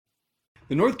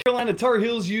The North Carolina Tar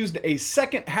Heels used a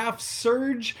second half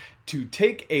surge to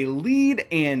take a lead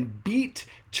and beat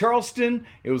Charleston.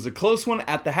 It was a close one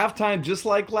at the halftime, just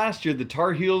like last year. The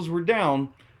Tar Heels were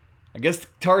down. I guess the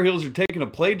Tar Heels are taking a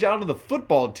page out of the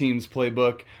football team's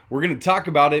playbook. We're going to talk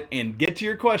about it and get to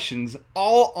your questions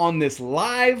all on this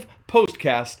live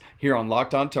postcast here on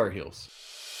Locked On Tar Heels.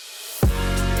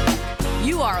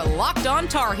 You are Locked On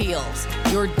Tar Heels,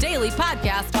 your daily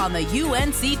podcast on the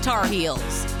UNC Tar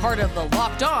Heels, part of the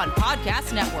Locked On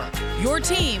Podcast Network, your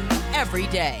team every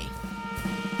day.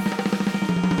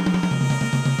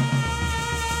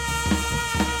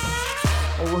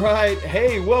 All right.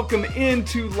 Hey, welcome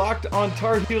into Locked On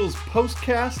Tar Heels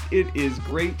postcast. It is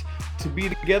great to be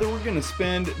together. We're going to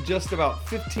spend just about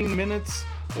 15 minutes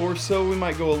or so. We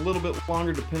might go a little bit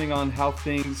longer depending on how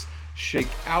things shake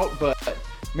out. But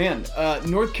man,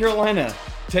 North Carolina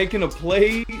taking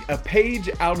a page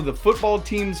out of the football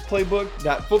team's playbook.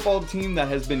 That football team that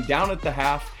has been down at the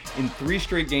half in 3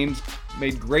 straight games,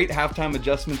 made great halftime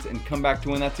adjustments and come back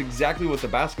to win. That's exactly what the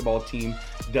basketball team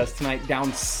does tonight.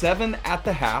 Down 7 at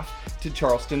the half to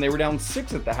Charleston. They were down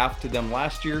 6 at the half to them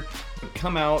last year, but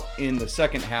come out in the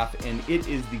second half, and it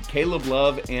is the Caleb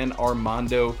Love and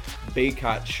Armando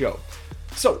Bacot show.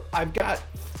 So I've got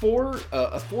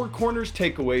a four corners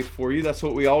takeaway for you. That's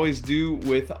what we always do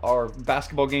with our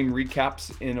basketball game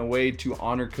recaps in a way to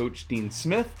honor Coach Dean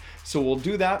Smith. So we'll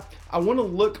do that. I want to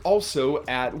look also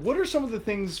at what are some of the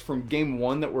things from game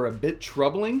 1 that were a bit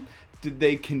troubling. Did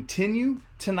they continue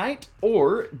tonight,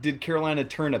 or did Carolina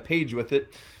turn a page with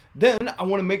it? Then I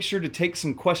want to make sure to take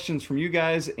some questions from you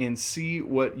guys and see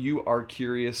what you are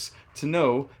curious to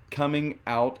know coming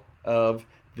out of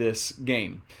this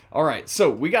game. All right, so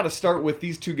we got to start with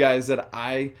these two guys that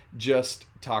I just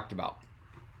talked about.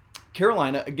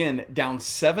 Carolina, again, down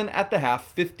 7 at the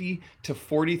half,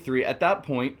 50-43. At that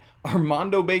point,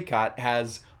 Armando Bacot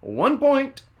has 1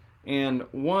 point and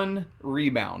 1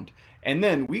 rebound. And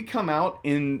then we come out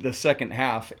in the second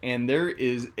half, and there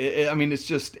is, it's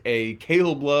just a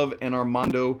Caleb Love and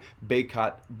Armando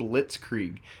Bacot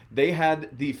blitzkrieg. They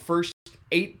had the first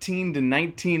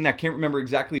 18-19, I can't remember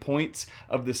exactly, points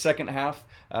of the second half.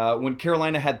 When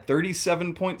Carolina had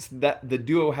 37 points, that the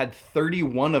duo had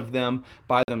 31 of them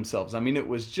by themselves. It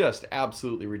was just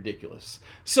absolutely ridiculous.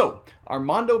 So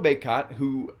Armando Bacot,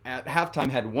 who at halftime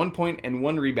had 1 point and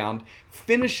 1 rebound,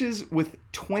 finishes with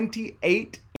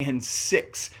 28 and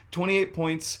 6. 28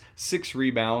 points, 6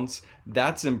 rebounds.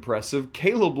 That's impressive.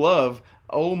 Caleb Love,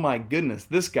 oh my goodness,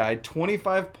 this guy,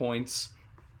 25 points,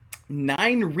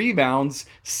 9 rebounds,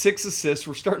 6 assists.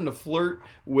 We're starting to flirt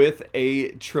with a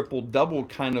triple-double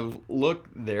kind of look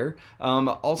there.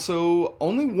 Also,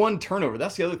 only 1 turnover.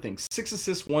 That's the other thing. 6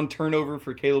 assists, 1 turnover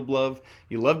for Caleb Love.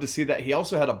 You love to see that. He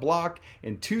also had a block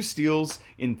and 2 steals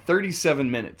in 37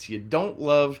 minutes. You don't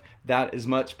love that as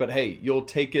much, but hey, you'll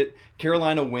take it.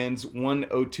 Carolina wins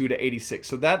 102-86.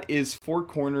 So that is Four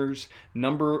Corners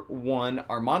number 1.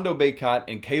 Armando Bacot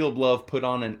and Caleb Love put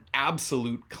on an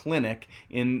absolute clinic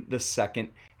in the second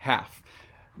half.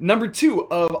 Number 2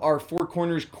 of our Four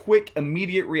Corners quick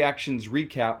immediate reactions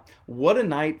recap. What a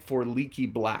night for Leaky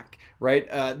Black, right?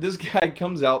 This guy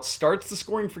comes out, starts the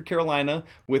scoring for Carolina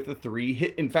with a 3,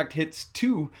 hits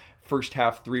 2 first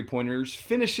half 3-pointers,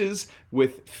 finishes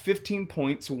with 15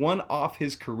 points, 1 off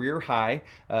his career high.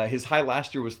 His high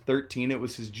last year was 13. It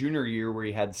was his junior year where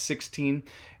he had 16.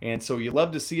 And so you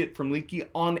love to see it from Leaky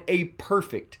on a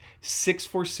perfect 6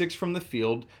 for 6 from the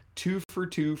field, 2 for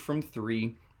 2 from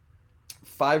 3,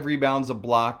 5 rebounds, a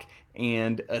block,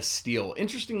 and a steal.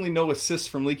 Interestingly, no assists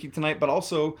from Leaky tonight, but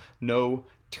also no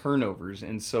turnovers,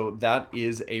 and so that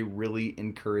is a really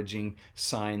encouraging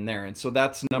sign there. And so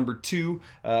that's number 2.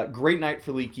 Great night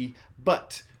for Leaky,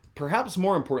 but perhaps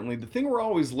more importantly, the thing we're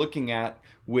always looking at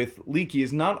with Leaky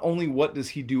is not only what does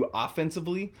he do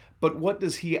offensively, but what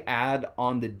does he add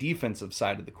on the defensive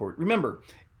side of the court. Remember,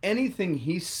 anything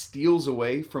he steals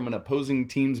away from an opposing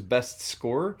team's best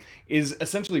scorer is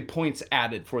essentially points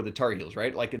added for the Tar Heels,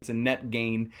 right? Like it's a net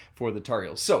gain for the Tar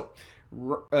Heels. So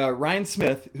Ryan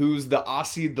Smith, who's the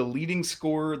Aussie, the leading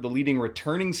scorer, the leading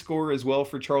returning scorer as well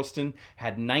for Charleston,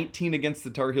 had 19 against the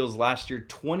Tar Heels last year,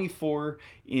 24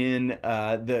 in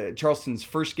the Charleston's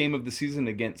first game of the season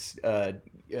against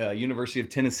University of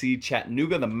Tennessee,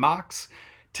 Chattanooga, the Mocs.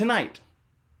 Tonight,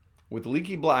 with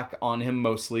Leaky Black on him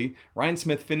mostly, Ryan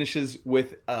Smith finishes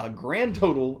with a grand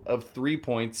total of 3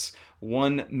 points,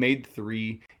 one made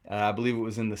three. I believe it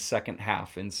was in the second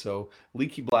half. And so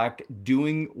Leaky Black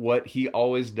doing what he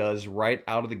always does right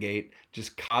out of the gate,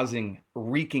 just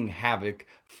wreaking havoc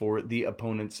for the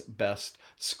opponent's best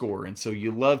score. And so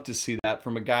you love to see that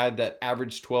from a guy that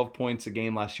averaged 12 points a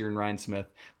game last year in Ryan Smith.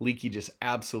 Leaky just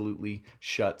absolutely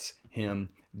shuts him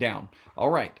down. All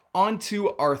right, on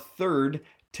to our third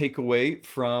takeaway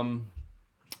from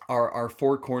our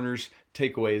four corners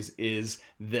takeaways is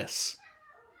this.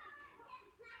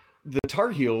 The Tar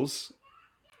Heels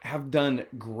have done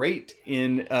great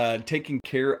in taking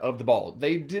care of the ball.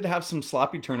 They did have some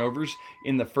sloppy turnovers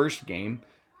in the first game,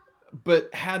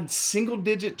 but had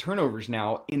single-digit turnovers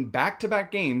now in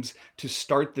back-to-back games to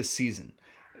start the season.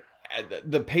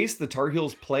 The pace the Tar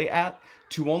Heels play at,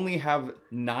 to only have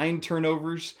 9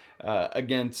 turnovers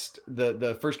against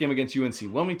the first game against UNC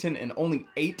Wilmington and only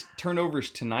 8 turnovers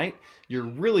tonight, you're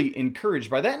really encouraged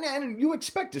by that. And you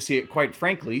expect to see it, quite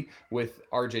frankly, with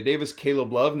RJ Davis,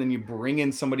 Caleb Love, and then you bring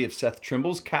in somebody of Seth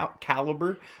Trimble's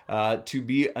caliber to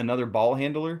be another ball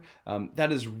handler.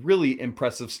 That is really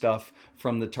impressive stuff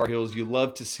from the Tar Heels. You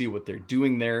love to see what they're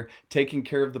doing there, taking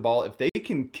care of the ball. If they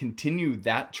can continue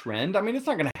that trend, I mean, it's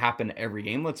not going to happen every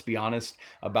game, let's be honest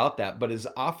about that. But as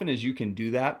often as you can do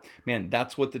that, man,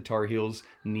 that's what the Tar Heels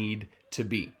need to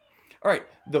be. All right,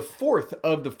 the fourth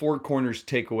of the four corners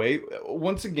takeaway.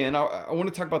 Once again, I want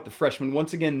to talk about the freshman.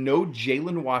 Once again, no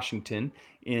Jalen Washington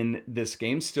in this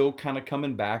game, still kind of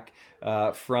coming back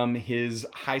from his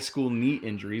high school knee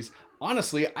injuries.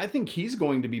 Honestly, I think he's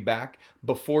going to be back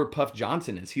before Puff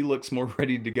Johnson is. He looks more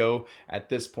ready to go at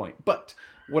this point. But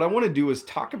what I want to do is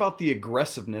talk about the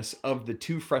aggressiveness of the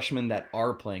two freshmen that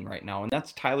are playing right now, and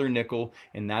that's Tyler Nickel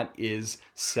and that is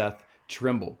Seth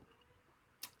Trimble.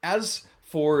 As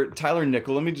for Tyler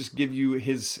Nickel, let me just give you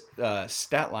his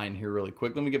stat line here really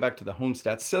quick. Let me get back to the home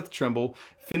stats. Seth Trimble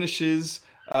finishes,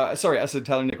 I said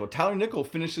Tyler Nickel. Tyler Nickel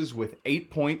finishes with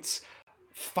 8 points,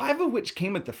 5 of which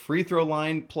came at the free throw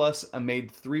line, plus a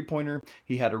made three-pointer.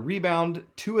 He had a rebound,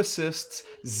 2 assists,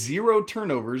 0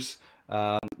 turnovers.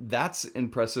 That's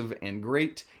impressive and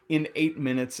great in 8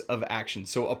 minutes of action.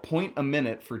 So a point a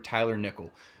minute for Tyler Nickel.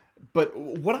 But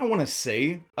what I want to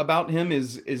say about him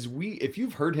is if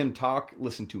you've heard him talk,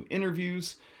 listen to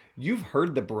interviews, you've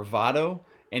heard the bravado,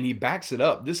 and he backs it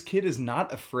up. This kid is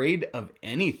not afraid of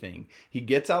anything. He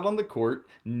gets out on the court,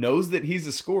 knows that he's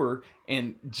a scorer,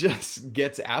 and just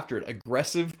gets after it.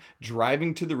 Aggressive,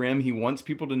 driving to the rim. He wants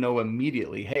people to know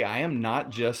immediately, hey, I am not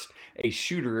just a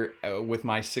shooter with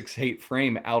my 6'8"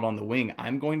 frame out on the wing.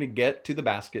 I'm going to get to the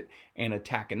basket and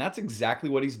attack. And that's exactly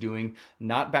what he's doing.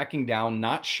 Not backing down,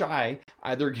 not shy,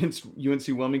 either against UNC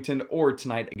Wilmington or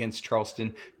tonight against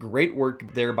Charleston. Great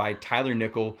work there by Tyler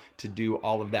Nickel to do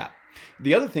all of that.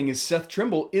 The other thing is Seth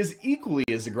Trimble is equally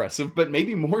as aggressive, but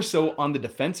maybe more so on the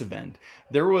defensive end.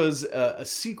 There was a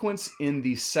sequence in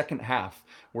the second half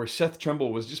where Seth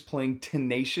Trimble was just playing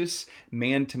tenacious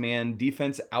man-to-man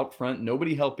defense out front,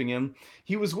 nobody helping him.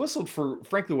 He was whistled for,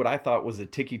 frankly, what I thought was a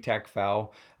ticky-tack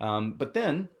foul, but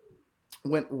then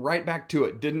went right back to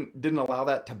it, didn't allow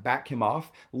that to back him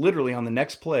off. Literally on the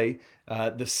next play,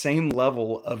 the same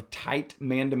level of tight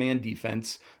man-to-man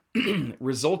defense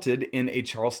resulted in a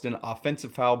Charleston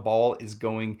offensive foul. Ball is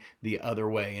going the other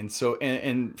way. And so,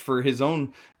 and for his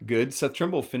own good, Seth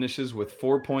Trimble finishes with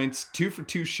 4 points, 2 for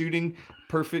 2 shooting,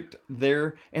 perfect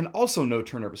there, and also no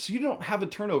turnover. So you don't have a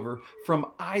turnover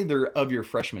from either of your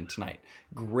freshmen tonight.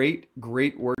 Great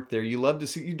work there. You love to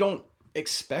see, you don't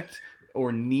expect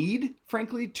or need,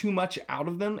 frankly, too much out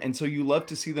of them. And so you love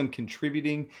to see them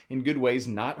contributing in good ways,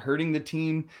 not hurting the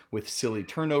team with silly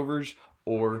turnovers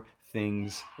or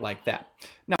things like that.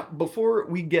 Now, before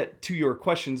we get to your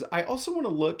questions, I also want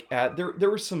to look at, there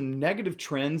were some negative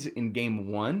trends in game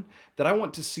 1 that I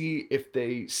want to see if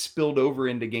they spilled over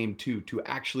into game 2 to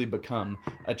actually become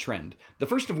a trend. The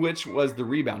first of which was the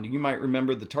rebounding. You might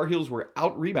remember the Tar Heels were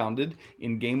out-rebounded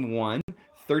in game 1,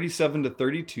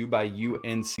 37-32 by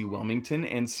UNC Wilmington.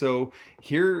 And so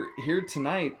here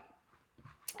tonight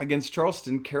against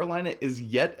Charleston, Carolina is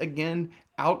yet again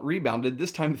out-rebounded,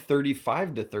 this time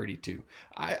 35-32.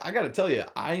 I got to tell you,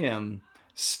 I am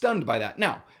stunned by that.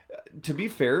 Now, to be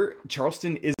fair,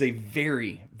 Charleston is a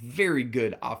very, very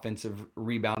good offensive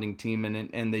rebounding team,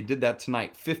 and they did that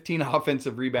tonight. 15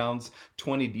 offensive rebounds,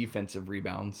 20 defensive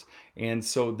rebounds. And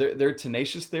so they're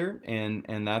tenacious there, and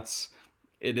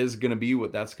it is going to be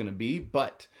what that's going to be.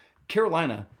 But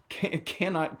Carolina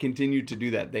cannot continue to do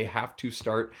that. They have to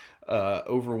start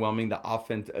overwhelming the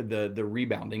offense, the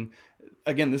rebounding.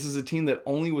 Again, this is a team that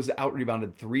only was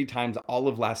out-rebounded 3 times all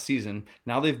of last season.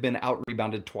 Now they've been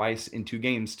out-rebounded twice in 2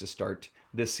 games to start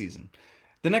this season.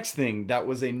 The next thing that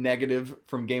was a negative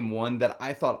from game one that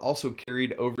I thought also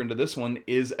carried over into this one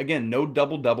is, again, no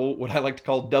double-double, what I like to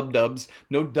call dub-dubs,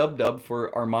 no dub-dub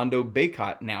for Armando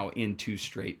Bacot now in 2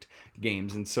 straight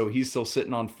games. And so he's still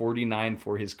sitting on 49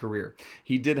 for his career.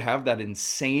 He did have that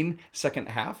insane second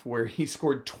half where he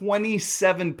scored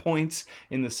 27 points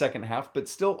in the second half, but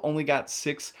still only got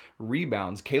 6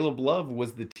 rebounds. Caleb Love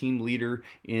was the team leader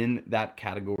in that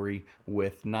category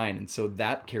with 9. And so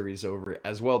that carries over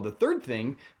as well. The third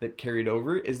thing that carried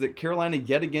over is that Carolina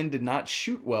yet again did not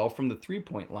shoot well from the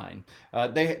 3-point line.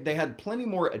 They had plenty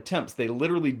more attempts. They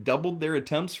literally doubled their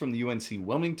attempts from the UNC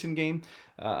Wilmington game.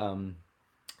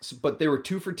 But they were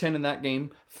 2 for 10 in that game,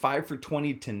 5 for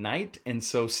 20 tonight. And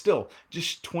so still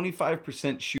just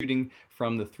 25% shooting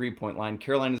from the 3-point line.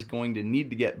 Carolina is going to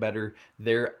need to get better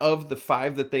there. Of the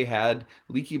 5 that they had,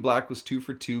 Leaky Black was 2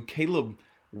 for 2. Caleb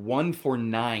 1 for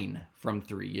 9 from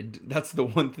 3. That's the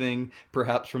one thing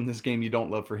perhaps from this game you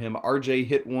don't love for him. RJ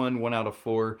hit 1 out of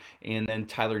 4, and then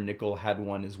Tyler Nickel had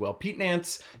 1 as well. Pete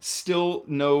Nance still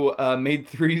no made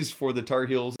threes for the Tar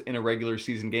Heels in a regular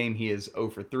season game. He is 0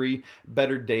 for 3.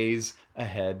 Better days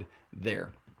ahead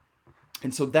there.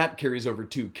 And so that carries over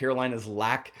to Carolina's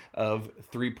lack of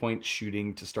 3-point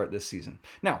shooting to start this season.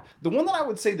 Now, the one that I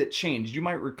would say that changed, you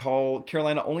might recall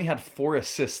Carolina only had 4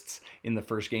 assists in the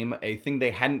first game, a thing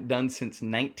they hadn't done since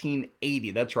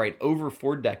 1980. That's right, over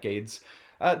 4 decades.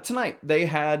 Tonight, they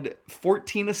had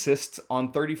 14 assists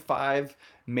on 35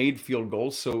 made field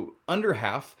goals, so under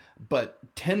half, but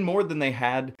 10 more than they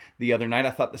had the other night. I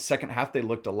thought the second half they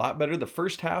looked a lot better. The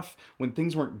first half, when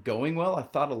things weren't going well, I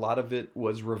thought a lot of it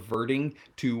was reverting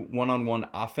to one-on-one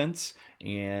offense,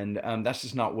 and that's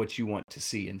just not what you want to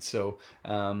see. And so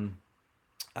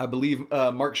I believe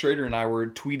Mark Schrader and I were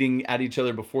tweeting at each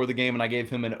other before the game, and I gave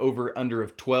him an over-under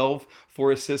of 12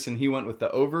 for assists, and he went with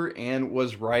the over and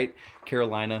was right.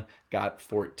 Carolina got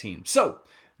 14. So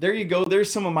there you go.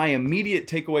 There's some of my immediate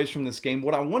takeaways from this game.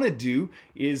 What I want to do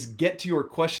is get to your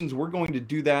questions. We're going to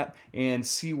do that and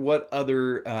see what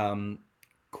other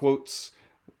quotes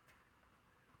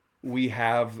we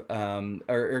have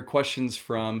or questions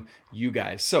from you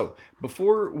guys. So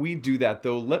before we do that,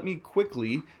 though, let me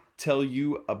quickly tell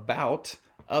you about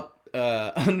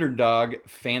Underdog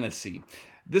Fantasy.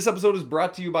 This episode is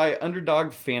brought to you by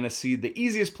Underdog Fantasy, the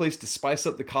easiest place to spice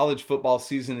up the college football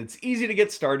season. It's easy to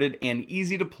get started and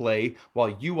easy to play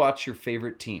while you watch your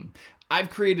favorite team. I've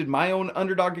created my own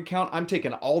Underdog account. I'm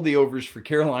taking all the overs for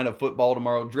Carolina football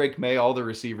tomorrow. Drake May, all the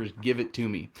receivers, give it to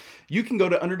me. You can go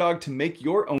to Underdog to make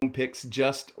your own picks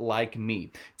just like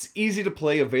me. It's easy to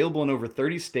play, available in over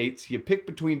 30 states. You pick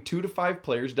between 2 to 5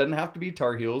 players, doesn't have to be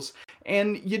Tar Heels,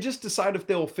 and you just decide if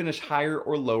they'll finish higher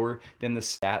or lower than the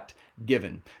stat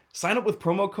given. Sign up with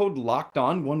promo code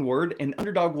LOCKEDON, one word, and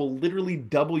Underdog will literally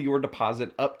double your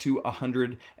deposit up to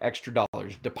 $100 extra.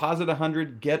 Deposit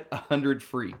 $100, get $100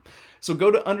 free. So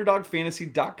go to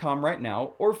UnderdogFantasy.com right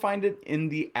now or find it in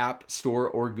the App Store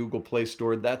or Google Play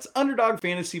Store. That's Underdog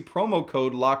Fantasy, promo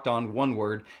code LOCKEDON, one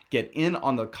word. Get in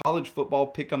on the college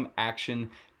football pick'em action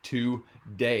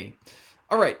today.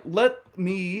 All right, let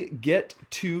me get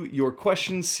to your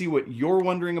questions, see what you're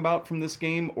wondering about from this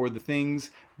game or the things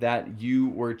that you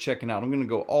were checking out. I'm going to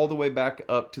go all the way back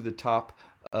up to the top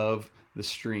of the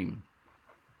stream.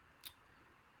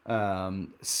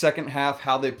 Second half,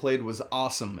 how they played was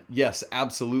awesome. Yes,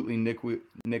 absolutely. Nick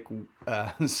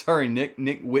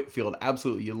Whitfield.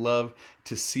 Absolutely. You love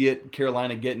to see it.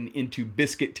 Carolina getting into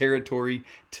biscuit territory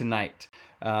tonight.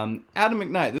 Adam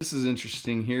McKnight, this is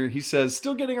interesting here. He says,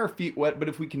 still getting our feet wet, but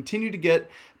if we continue to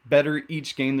get better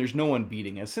each game, there's no one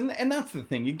beating us. And that's the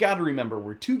thing. You got to remember,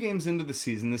 we're 2 games into the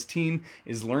season. This team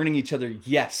is learning each other.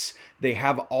 Yes, they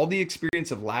have all the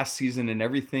experience of last season and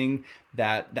everything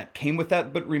that came with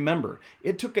that. But remember,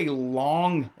 it took a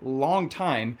long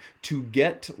time to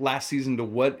get last season to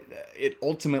what it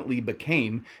ultimately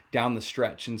became down the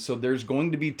stretch. And so there's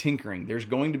going to be tinkering. There's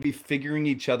going to be figuring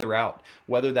each other out,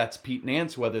 whether that's Pete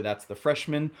Nance, whether that's the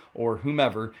freshman or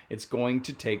whomever. It's going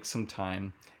to take some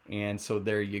time. And so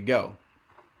there you go.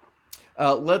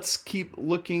 Let's keep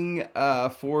looking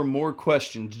for more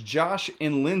questions. Josh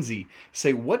and Lindsay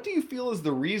say, what do you feel is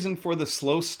the reason for the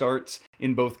slow starts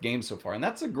in both games so far? And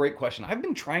that's a great question. I've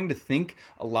been trying to think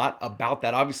a lot about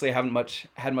that. Obviously, I haven't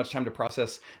had much time to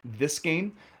process this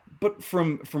game. But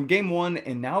from game one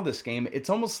and now this game, it's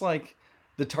almost like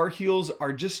the Tar Heels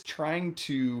are just trying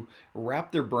to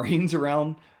wrap their brains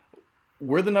around,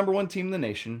 we're the number 1 team in the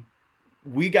nation.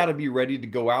 We got to be ready to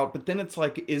go out. But then it's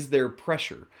like, is there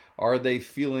pressure? Are they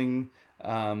feeling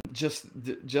just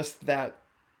that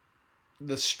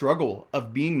the struggle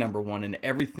of being number one and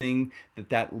everything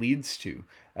that leads to,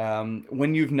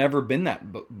 when you've never been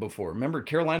that before. Remember,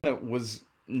 Carolina was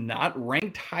not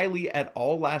ranked highly at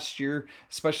all last year,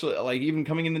 especially like even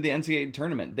coming into the NCAA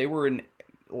tournament. They were in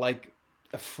like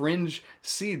a fringe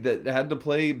seed that had to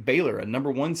play Baylor, a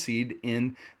number one seed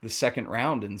in the second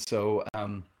round. And so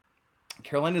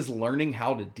Carolina's learning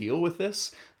how to deal with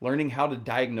this, learning how to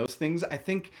diagnose things. I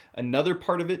think another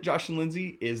part of it, Josh and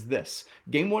Lindsay, is this.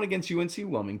 Game one against UNC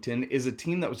Wilmington is a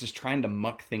team that was just trying to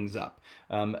muck things up.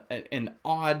 An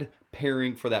odd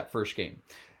pairing for that first game.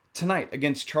 Tonight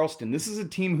against Charleston, this is a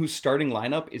team whose starting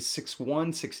lineup is 6'1",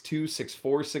 6'2",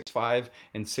 6'4", 6'5",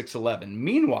 and 6'11".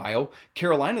 Meanwhile,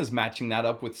 Carolina's matching that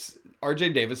up with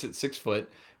RJ Davis at 6 foot,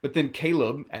 but then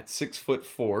Caleb at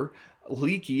 6'4",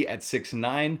 Leaky at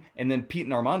 6'9", and then Pete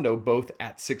and Armando both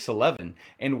at 6'11".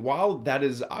 And while that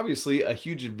is obviously a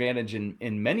huge advantage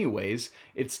in many ways,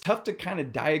 it's tough to kind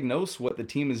of diagnose what the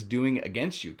team is doing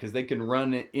against you because they can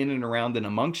run in and around and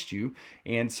amongst you.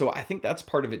 And so I think that's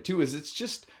part of it too, is it's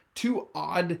just two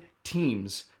odd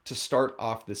teams to start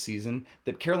off the season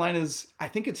that Carolina's, I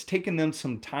think it's taken them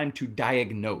some time to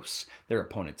diagnose their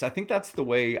opponents. I think that's the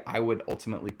way I would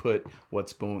ultimately put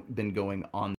what's been going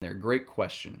on there. Great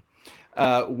question.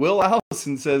 Will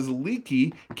Allison says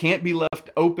Leaky can't be left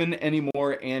open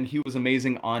anymore, and he was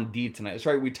amazing on D tonight. That's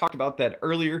right. We talked about that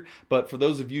earlier, but for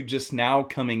those of you just now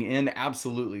coming in,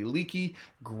 absolutely. Leaky,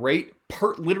 great,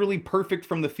 literally perfect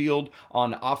from the field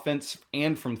on offense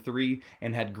and from three,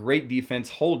 and had great defense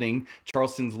holding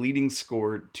Charleston's leading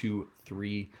score to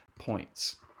 3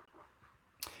 points.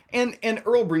 And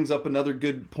Earl brings up another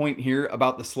good point here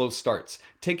about the slow starts,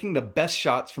 taking the best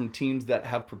shots from teams that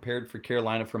have prepared for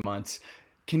Carolina for months.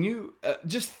 Can you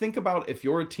just think about if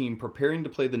you're a team preparing to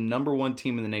play the number one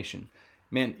team in the nation?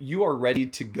 Man, you are ready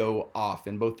to go off,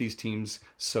 and both these teams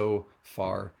so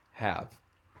far have.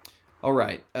 All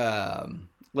right,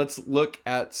 let's look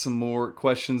at some more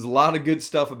questions. A lot of good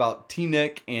stuff about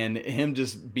T-Nick and him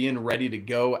just being ready to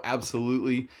go.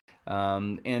 Absolutely.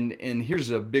 And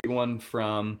here's a big one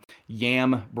from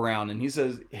Yam Brown, and he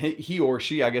says he or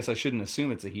she, I guess I shouldn't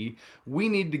assume it's a he, we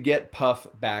need to get Puff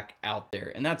back out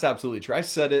there. And that's absolutely true. I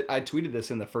said it, I tweeted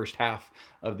this in the first half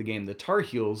of the game. The Tar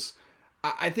Heels,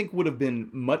 I think, would have been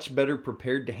much better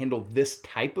prepared to handle this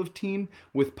type of team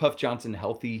with Puff Johnson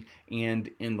healthy and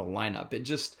in the lineup. It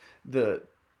just, the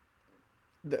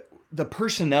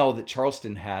personnel that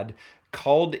Charleston had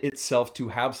called itself to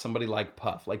have somebody like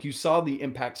Puff. Like you saw the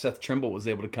impact Seth Trimble was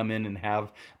able to come in and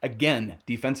have again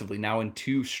defensively now in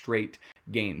 2 straight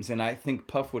games. And I think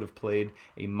Puff would have played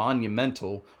a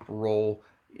monumental role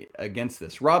against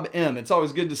this. Rob M, it's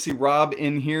always good to see Rob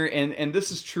in here, and this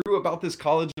is true about this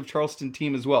College of Charleston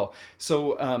team as well.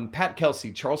 So Pat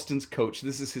Kelsey, Charleston's coach,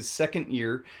 this is his second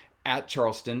year at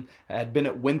Charleston, had been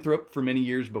at Winthrop for many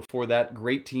years before that.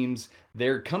 Great teams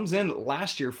there. Comes in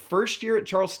last year, first year at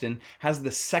Charleston, has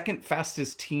the second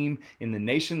fastest team in the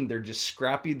nation. They're just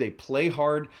scrappy. They play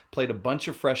hard, played a bunch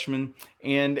of freshmen.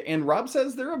 And Rob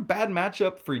says they're a bad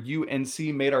matchup for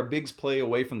UNC, made our bigs play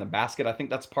away from the basket. I think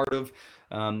that's part of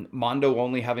Mondo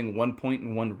only having 1 point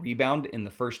and 1 rebound in the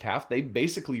first half. They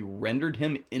basically rendered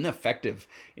him ineffective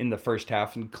in the first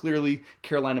half, and clearly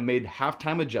Carolina made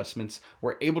halftime adjustments,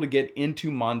 were able to get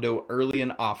into Mondo early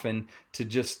and often to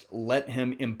just let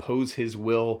him impose his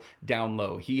will down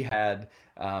low. He had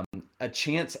a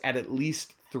chance at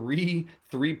least 3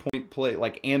 3-point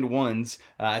play and ones.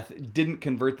 Didn't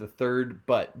convert the third,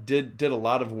 but did a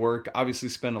lot of work. Obviously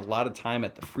spent a lot of time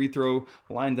at the free throw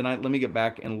line tonight. Let me get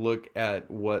back and look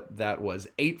at what that was.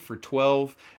 8 for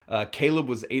 12. Caleb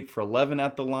was 8 for 11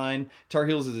 at the line. Tar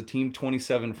Heels as a team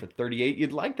 27 for 38.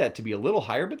 You'd like that to be a little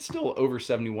higher, but still over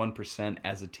 71%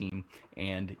 as a team,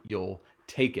 and you'll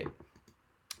take it.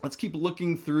 Let's keep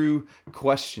looking through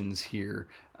questions here.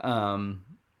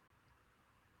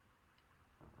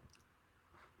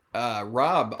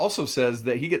 Rob also says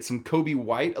that he gets some Kobe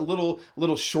White, a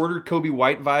little shorter Kobe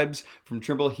White vibes from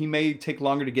Trimble. He may take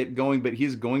longer to get going, but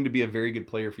he's going to be a very good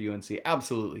player for UNC.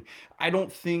 Absolutely. I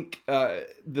don't think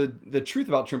the truth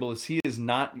about Trimble is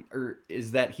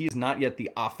that he is not yet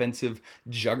the offensive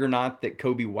juggernaut that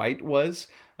Kobe White was,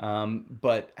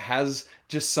 but has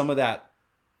just some of that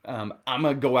I'm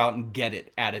going to go out and get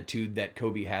it attitude that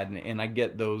Kobe had, and I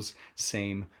get those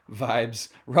same vibes.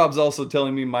 Rob's also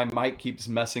telling me my mic keeps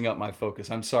messing up my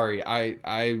focus. I'm sorry.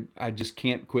 I just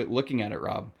can't quit looking at it,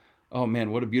 Rob. Oh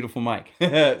man, what a beautiful mic.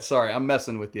 Sorry, I'm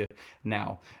messing with you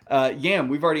now. Yam,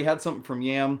 we've already had something from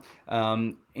Yam,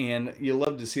 and you'll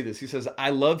love to see this. He says, I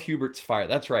love Hubert's fire.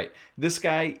 That's right. This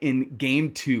guy in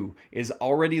game two is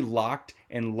already locked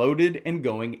and loaded and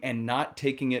going and not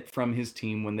taking it from his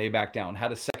team when they back down.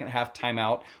 Had a second half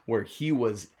timeout where he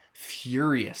was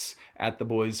furious at the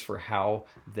boys for how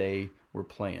they were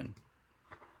playing.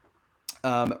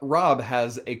 Rob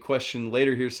has a question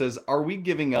later here. Says, are we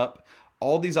giving up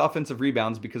all these offensive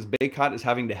rebounds because Bacot is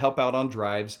having to help out on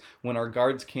drives when our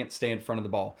guards can't stay in front of the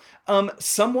ball?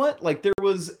 Somewhat. Like there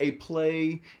was a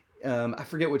play, I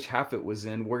forget which half it was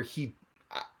in, where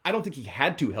I don't think he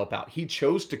had to help out. He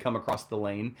chose to come across the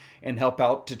lane and help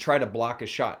out to try to block a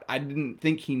shot. I didn't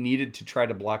think he needed to try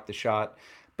to block the shot.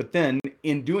 But then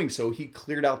in doing so, he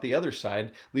cleared out the other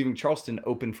side, leaving Charleston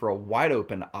open for a wide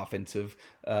open offensive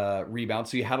rebound.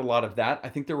 So you had a lot of that. I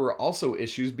think there were also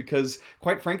issues because,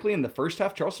 quite frankly, in the first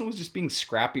half, Charleston was just being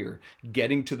scrappier,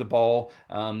 getting to the ball,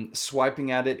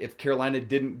 swiping at it. If Carolina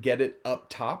didn't get it up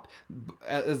top,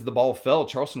 as the ball fell,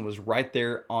 Charleston was right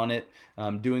there on it,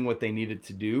 doing what they needed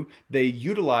to do. They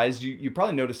utilized, you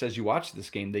probably noticed as you watched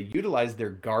this game, they utilized their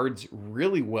guards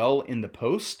really well in the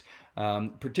post.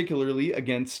 Particularly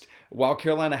against, while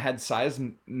Carolina had size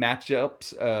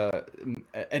matchups,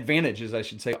 advantages, I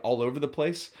should say, all over the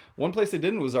place. One place they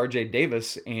didn't was RJ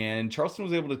Davis, and Charleston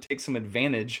was able to take some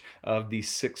advantage of the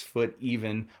 6 foot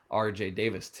even RJ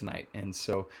Davis tonight. And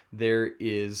so there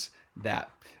is that.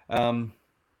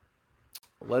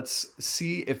 Let's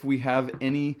see if we have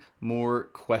any more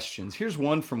questions. Here's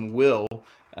one from Will.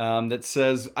 That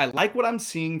says, I like what I'm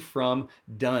seeing from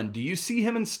Dunn. Do you see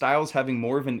him and Styles having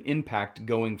more of an impact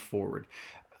going forward?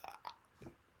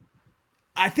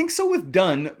 I think so with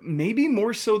Dunn, maybe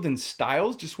more so than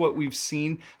Styles, just what we've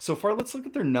seen so far. Let's look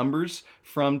at their numbers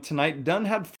from tonight. Dunn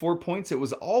had 4 points. It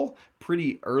was all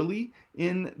pretty early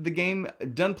in the game.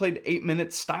 Dunn played 8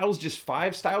 minutes. Styles just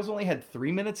 5. Styles only had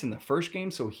 3 minutes in the first game,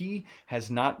 so he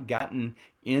has not gotten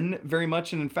in very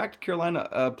much. And in fact,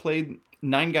 Carolina played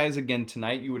 9 guys again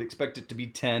tonight. You would expect it to be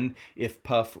 10 if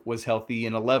Puff was healthy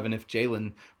and 11 if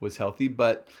Jalen was healthy.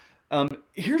 But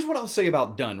here's what I'll say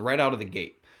about Dunn right out of the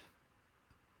gate.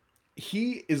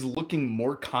 He is looking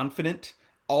more confident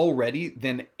already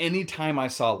than any time I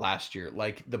saw last year.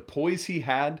 Like the poise he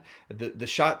had, the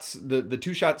shots, the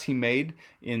 2 shots he made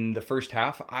in the first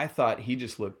half, I thought he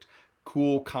just looked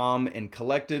cool, calm, and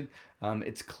collected.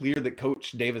 It's clear that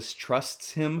Coach Davis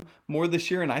trusts him more this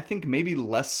year, and I think maybe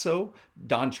less so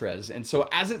Dontrez. And so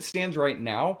as it stands right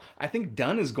now, I think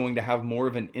Dunn is going to have more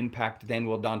of an impact than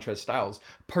will Dontrez Styles,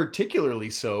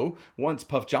 particularly so once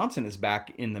Puff Johnson is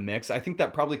back in the mix. I think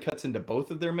that probably cuts into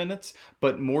both of their minutes,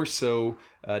 but more so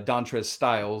Dontrez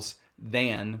Styles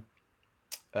than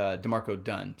DeMarco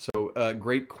Dunn. So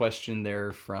great question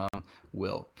there from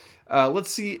Will.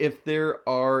 Let's see if there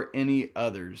are any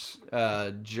others.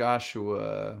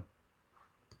 Joshua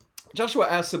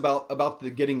asks about the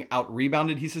getting out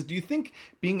rebounded. He says, do you think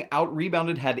being out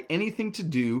rebounded had anything to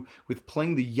do with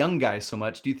playing the young guys so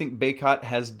much? Do you think Bacot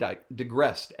has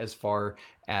digressed as far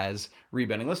as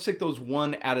rebounding? Let's take those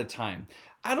one at a time.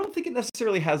 I don't think it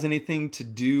necessarily has anything to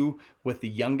do with the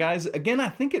young guys. Again, I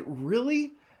think it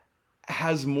really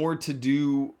has more to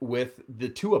do with the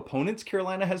 2 opponents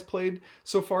Carolina has played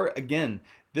so far. Again,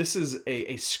 this is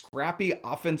a scrappy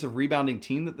offensive rebounding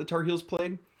team that the Tar Heels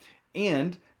played.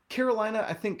 And Carolina,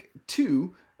 I think,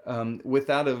 too, with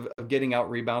that of getting out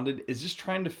rebounded, is just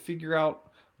trying to figure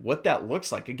out what that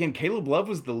looks like. Again, Caleb Love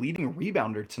was the leading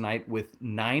rebounder tonight with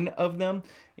 9 of them.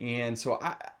 And so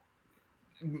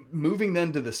moving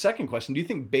then to the second question, do you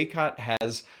think Bacot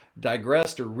has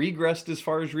digressed or regressed as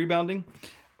far as rebounding?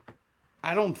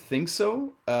 I don't think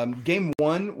so. Game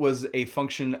 1 was a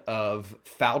function of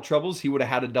foul troubles. He would have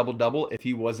had a double-double if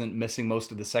he wasn't missing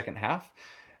most of the second half.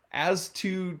 As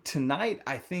to tonight,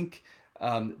 I think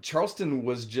Charleston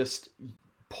was just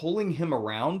pulling him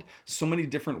around so many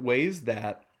different ways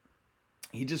that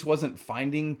he just wasn't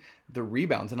finding the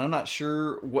rebounds. And I'm not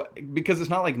sure what, because it's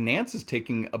not like Nance is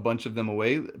taking a bunch of them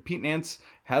away. Pete Nance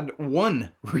had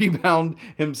 1 rebound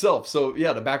himself. So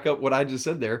yeah, to back up what I just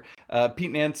said there,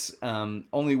 Pete Nance,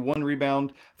 only 1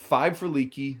 rebound, 5 for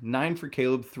Leaky, 9 for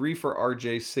Caleb, 3 for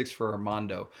RJ, 6 for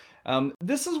Armando.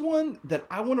 This is one that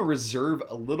I want to reserve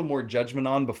a little more judgment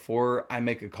on before I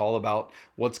make a call about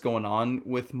what's going on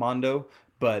with Mondo.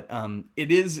 But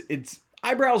it's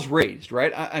eyebrows raised,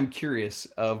 right? I'm curious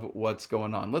of what's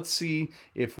going on. Let's see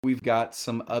if we've got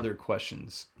some other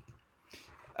questions.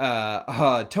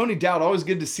 Tony Dowd, always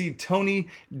good to see Tony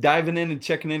diving in and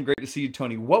checking in. Great to see you,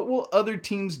 Tony. What will other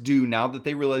teams do now that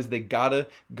they realize they gotta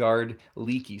guard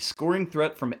Leaky? Scoring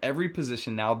threat from every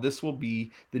position now. This will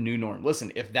be the new norm.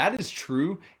 Listen, if that is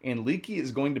true and Leaky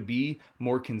is going to be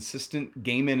more consistent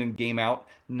game in and game out,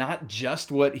 not just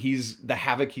the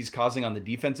havoc he's causing on the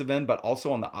defensive end, but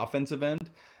also on the offensive end,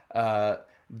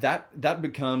 that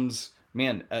becomes,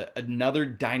 man, another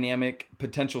dynamic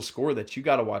potential score that you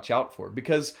got to watch out for.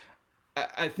 Because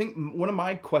I think one of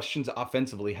my questions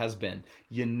offensively has been,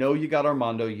 you got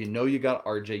Armando, you got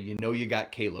RJ, you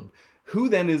got Caleb. Who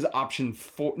then is option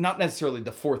 4, not necessarily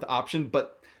the fourth option,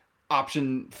 but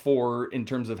option 4 in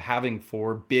terms of having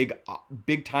 4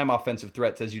 big time offensive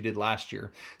threats as you did last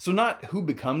year. So not who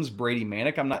becomes Brady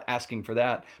Manek, I'm not asking for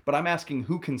that, but I'm asking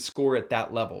who can score at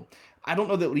that level. I don't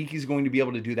know that Leaky's going to be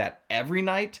able to do that every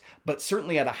night, but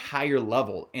certainly at a higher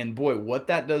level. And boy, what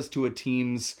that does to a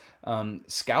team's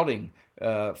scouting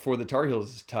for the Tar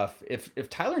Heels is tough. If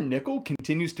Tyler Nickel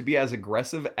continues to be as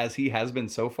aggressive as he has been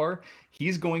so far,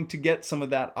 he's going to get some of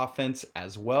that offense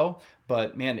as well.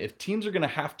 But man, if teams are going to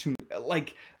have to,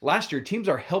 like last year, teams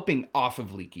are helping off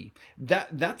of Leaky.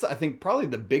 That's, I think, probably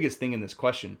the biggest thing in this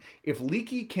question. If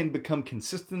Leaky can become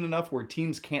consistent enough where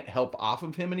teams can't help off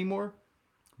of him anymore,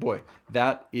 boy,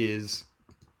 that's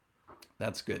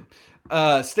good.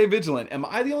 Stay vigilant. Am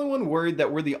I the only one worried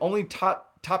that we're the only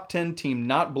top 10 team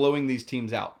not blowing these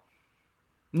teams out?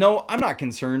 No, I'm not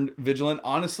concerned, Vigilant.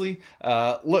 Honestly,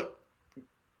 look,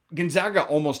 Gonzaga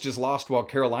almost just lost while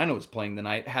Carolina was playing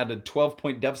tonight, had a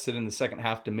 12-point deficit in the second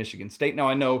half to Michigan State. Now,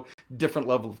 I know different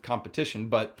level of competition,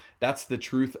 but that's the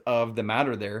truth of the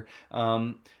matter there.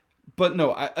 But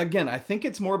no, I think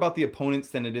it's more about the opponents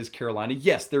than it is Carolina.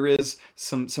 Yes, there is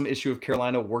some issue of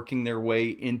Carolina working their way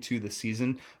into the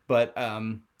season, but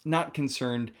not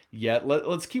concerned yet.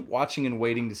 Let's keep watching and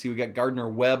waiting to see. We got Gardner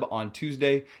Webb on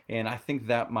Tuesday, and I think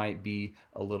that might be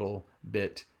a little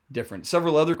bit different.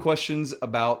 Several other questions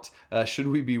about should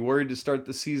we be worried to start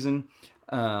the season?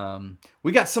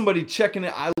 We got somebody checking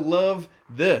it. I love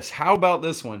this. How about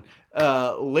this one?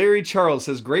 Larry Charles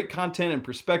says, great content and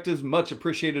perspectives. Much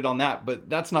appreciated on that, but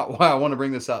that's not why I want to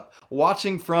bring this up.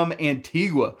 Watching from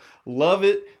Antigua. Love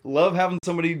it. Love having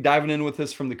somebody diving in with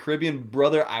us from the Caribbean.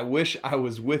 Brother, I wish I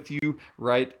was with you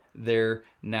right there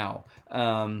now.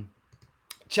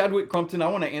 Chadwick Crumpton, I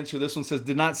want to answer this one, says,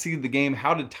 did not see the game.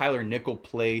 How did Tyler Nickel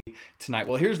play tonight?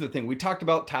 Well, here's the thing. We talked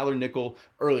about Tyler Nickel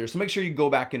earlier, so make sure you go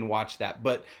back and watch that.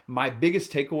 But my biggest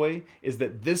takeaway is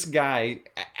that this guy,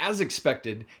 as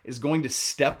expected, is going to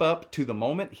step up to the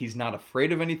moment. He's not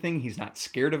afraid of anything. He's not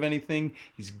scared of anything.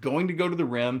 He's going to go to the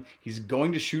rim. He's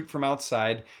going to shoot from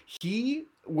outside.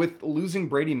 With losing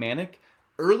Brady Manek,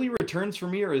 early returns for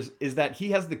me is that he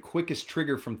has the quickest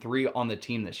trigger from 3 on the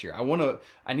team this year.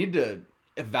 I need to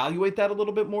evaluate that a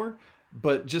little bit more,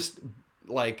 but just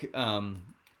like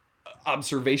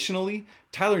observationally,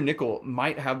 Tyler Nickel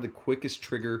might have the quickest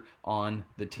trigger on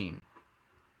the team.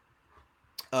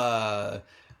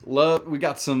 We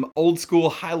got some old school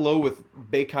high-low with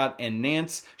Bacot and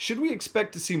Nance. Should we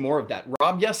expect to see more of that?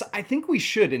 Rob, yes, I think we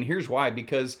should, and here's why.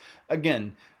 Because,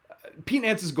 again, Pete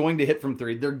Nance is going to hit from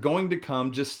 3. They're going to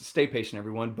come. Just stay patient,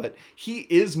 everyone. But he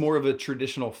is more of a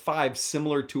traditional 5,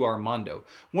 similar to Armando.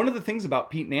 One of the things about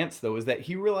Pete Nance, though, is that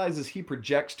he realizes he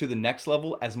projects to the next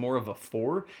level as more of a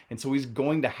 4. And so he's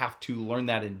going to have to learn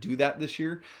that and do that this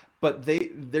year. But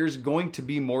there's going to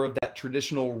be more of that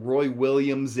traditional Roy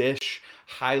Williams-ish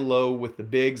high-low with the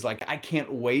bigs. Like, I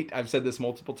can't wait, I've said this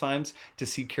multiple times, to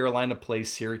see Carolina play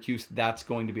Syracuse. That's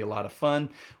going to be a lot of fun.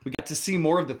 We got to see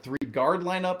more of the 3-guard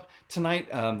lineup tonight.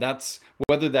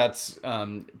 Whether that's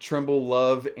Trimble,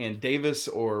 Love, and Davis,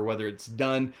 or whether it's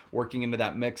Dunn working into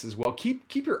that mix as well.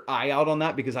 Keep your eye out on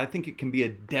that, because I think it can be a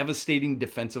devastating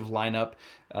defensive lineup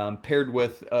paired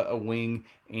with a wing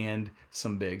and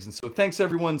some bigs. And so thanks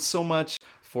everyone so much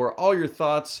for all your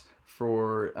thoughts,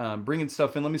 for bringing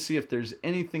stuff in. Let me see if there's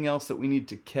anything else that we need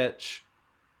to catch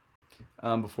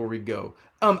before we go.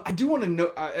 I do want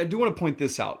to point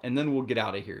this out, and then we'll get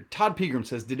out of here. Todd Pegram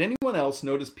says, did anyone else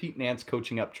notice Pete Nance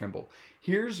coaching up Trimble?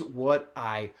 Here's what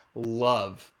I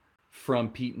love from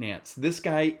Pete Nance. This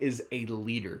guy is a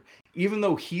leader. Even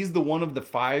though he's the one of the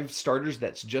 5 starters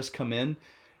that's just come in,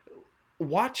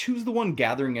 watch who's the one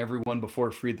gathering everyone before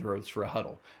free throws for a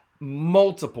huddle.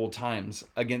 Multiple times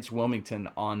against Wilmington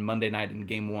on Monday night in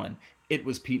game 1, it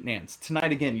was Pete Nance.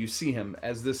 Tonight, again, you see him,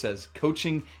 as this says,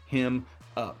 coaching him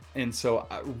up. And so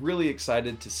I'm really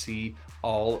excited to see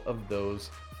all of those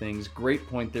things. Great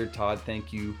point there, Todd.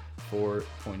 Thank you for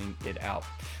pointing it out.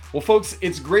 Well, folks,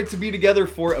 it's great to be together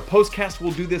for a postcast.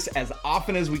 We'll do this as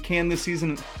often as we can this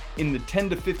season in the 10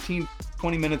 to 15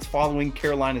 20 minutes following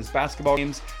Carolina's basketball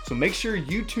games. So make sure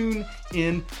you tune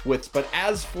in with us. But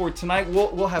as for tonight,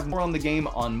 we'll have more on the game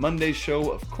on Monday's show,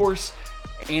 of course,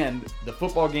 and the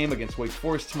football game against Wake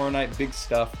Forest tomorrow night. Big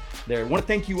stuff there. I want to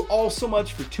thank you all so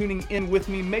much for tuning in with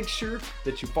me. Make sure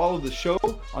that you follow the show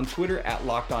on Twitter at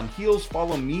Locked On Heels.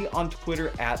 Follow me on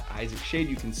Twitter at Isaac Shade.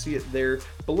 You can see it there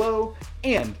below.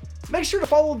 And make sure to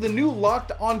follow the new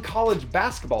Locked On College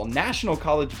Basketball, National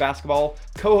College Basketball,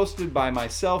 co-hosted by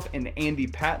myself and Andy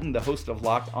Patton, the host of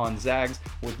Locked On Zags.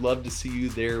 Would love to see you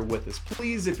there with us.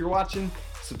 Please, if you're watching,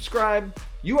 subscribe.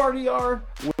 You already are.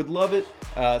 Would love it.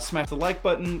 Smash the like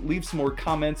button. Leave some more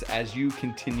comments as you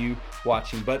continue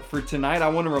watching. But for tonight, I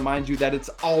want to remind you that it's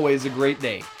always a great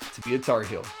day to be a Tar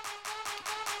Heel.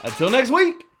 Until next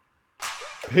week,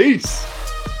 peace.